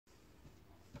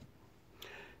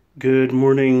Good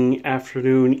morning,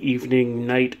 afternoon, evening,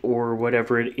 night, or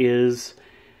whatever it is,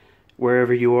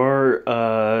 wherever you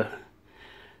are.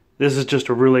 This is just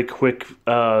a really quick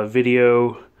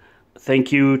video.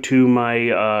 Thank you to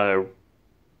my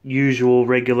usual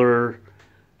regular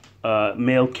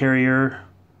mail carrier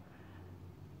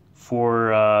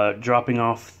for dropping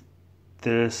off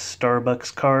this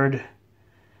Starbucks card.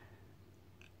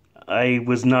 I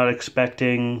was not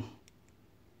expecting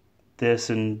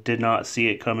this and did not see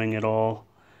it coming at all,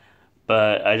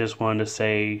 but I just wanted to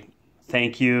say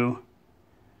thank you.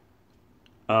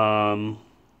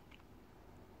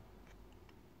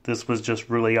 This was just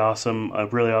really awesome, a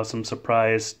really awesome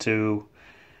surprise to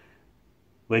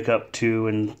wake up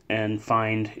to and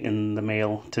find in the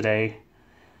mail today.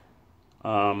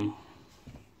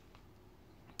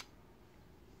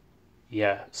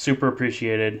 Yeah, super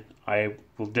appreciated. I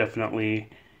will definitely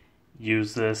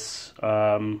use this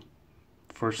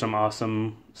for some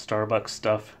awesome Starbucks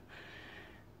stuff.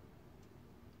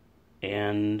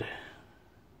 And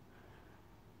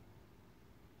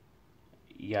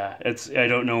yeah, I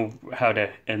don't know how to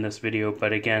end this video,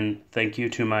 but again, thank you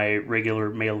to my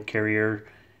regular mail carrier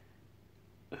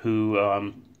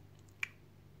who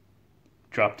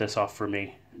dropped this off for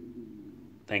me.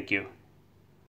 Thank you.